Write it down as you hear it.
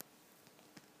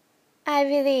I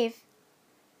believe,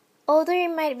 although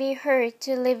it might be hard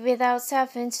to live without cell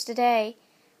phones today,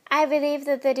 I believe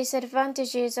that the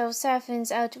disadvantages of cell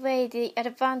phones outweigh the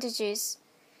advantages.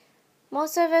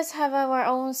 Most of us have our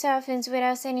own cell phones with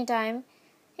us anytime,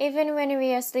 even when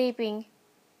we are sleeping.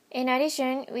 In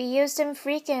addition, we use them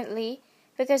frequently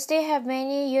because they have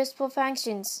many useful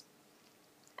functions.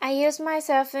 I use my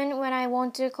cell phone when I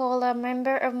want to call a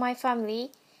member of my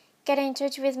family, get in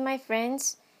touch with my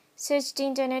friends, search the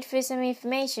internet for some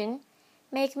information,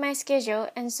 make my schedule,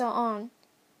 and so on.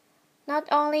 Not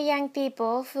only young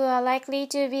people who are likely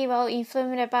to be well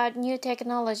informed about new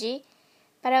technology,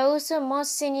 but also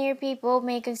most senior people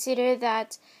may consider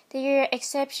that they are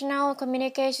exceptional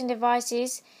communication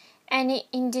devices and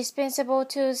indispensable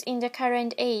tools in the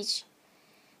current age.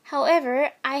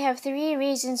 However, I have 3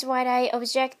 reasons why I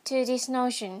object to this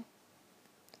notion.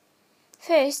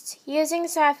 First, using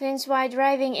cell phones while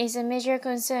driving is a major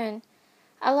concern.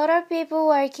 A lot of people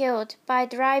were killed by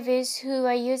drivers who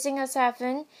were using a cell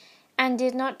phone and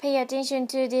did not pay attention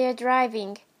to their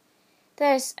driving.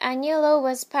 Thus, a new law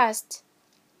was passed,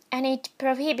 and it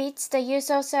prohibits the use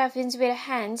of cell phones with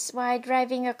hands while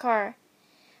driving a car.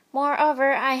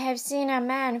 Moreover, I have seen a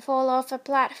man fall off a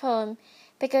platform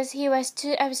because he was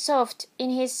too absorbed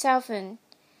in his cell phone.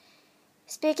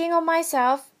 Speaking of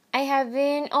myself, I have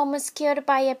been almost killed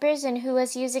by a person who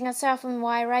was using a cell phone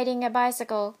while riding a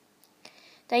bicycle.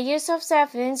 The use of cell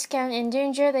phones can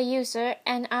endanger the user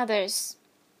and others.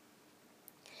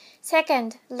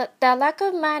 Second, the lack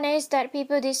of manners that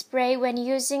people display when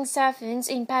using cell phones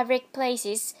in public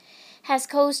places has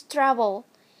caused trouble.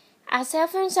 A cell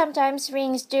phone sometimes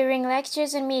rings during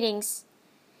lectures and meetings.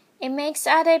 It makes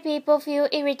other people feel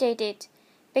irritated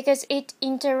because it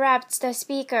interrupts the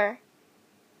speaker.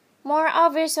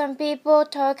 Moreover, some people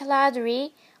talk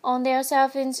loudly on their cell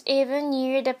phones even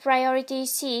near the priority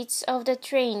seats of the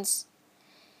trains.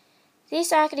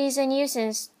 This act is a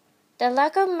nuisance. The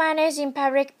lack of manners in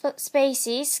public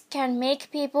spaces can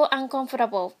make people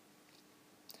uncomfortable.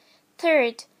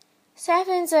 Third, cell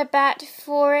phones are bad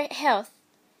for health.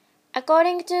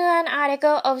 According to an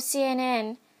article of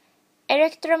CNN,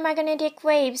 electromagnetic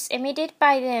waves emitted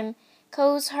by them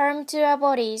cause harm to our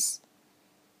bodies.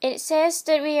 It says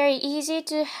that we are easy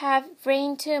to have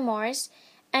brain tumors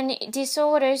and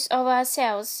disorders of our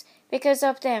cells because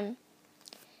of them.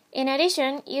 In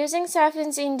addition, using cell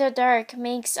phones in the dark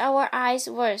makes our eyes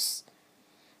worse.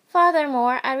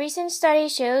 Furthermore, a recent study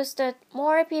shows that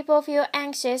more people feel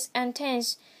anxious and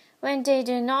tense when they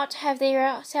do not have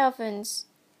their cell phones.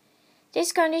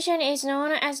 This condition is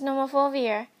known as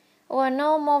nomophobia, or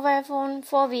no mobile phone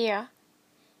phobia.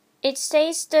 It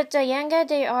states that the younger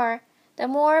they are, the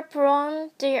more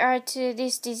prone they are to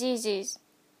these diseases.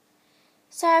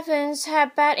 Cell phones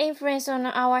have bad influence on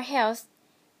our health,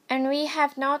 and we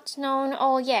have not known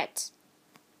all yet.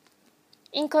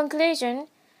 In conclusion,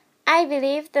 I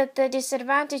believe that the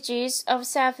disadvantages of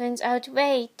cell phones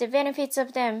outweigh the benefits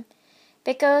of them,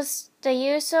 because the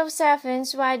use of cell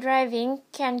phones while driving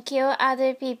can kill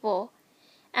other people,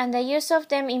 and the use of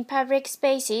them in public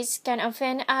spaces can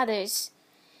offend others.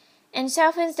 And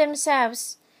cell phones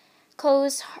themselves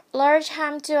cause large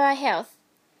harm to our health.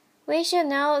 We should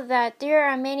know that there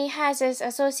are many hazards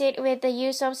associated with the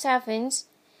use of cell phones,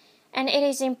 and it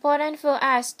is important for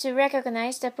us to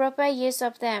recognize the proper use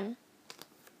of them.